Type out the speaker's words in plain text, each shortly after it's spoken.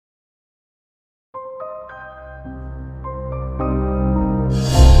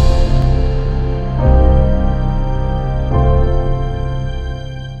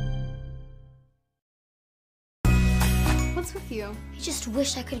What's with you? I just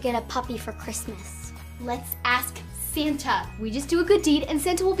wish I could get a puppy for Christmas. Let's ask Santa. We just do a good deed and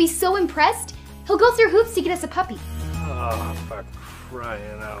Santa will be so impressed, he'll go through hoops to get us a puppy. Oh, for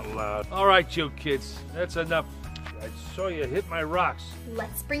crying out loud. All right, you kids, that's enough. I saw you hit my rocks.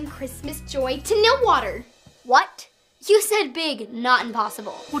 Let's bring Christmas joy to Nilwater. What? You said big, not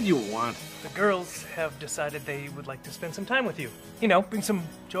impossible. What do you want? The girls have decided they would like to spend some time with you. You know, bring some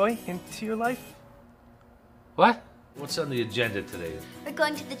joy into your life. What? What's on the agenda today? We're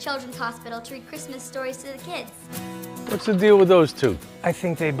going to the children's hospital to read Christmas stories to the kids. What's the deal with those two? I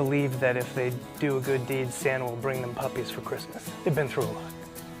think they believe that if they do a good deed, Santa will bring them puppies for Christmas. They've been through a lot.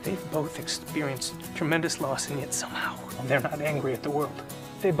 They've both experienced tremendous loss, and yet somehow they're not angry at the world.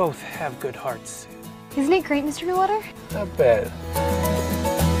 They both have good hearts. Isn't it great, Mr. Nilwater? Not bad.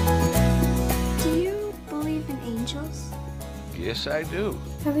 Do you believe in angels? Yes, I do.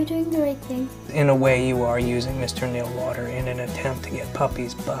 Are we doing the right thing? In a way, you are using Mr. Nilwater in an attempt to get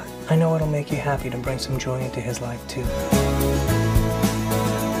puppies, but I know it'll make you happy to bring some joy into his life, too.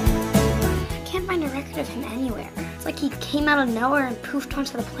 I can't find a record of him anywhere. It's like he came out of nowhere and poofed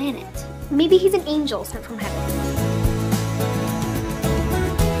onto the planet. Maybe he's an angel sent from heaven.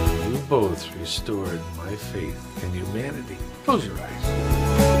 You both restored my faith in humanity. Close your eyes.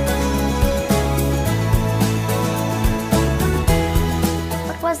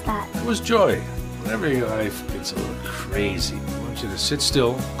 What was that? It was joy. Whenever your life gets a little crazy, I want you to sit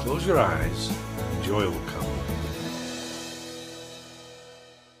still, close your eyes, and joy will come.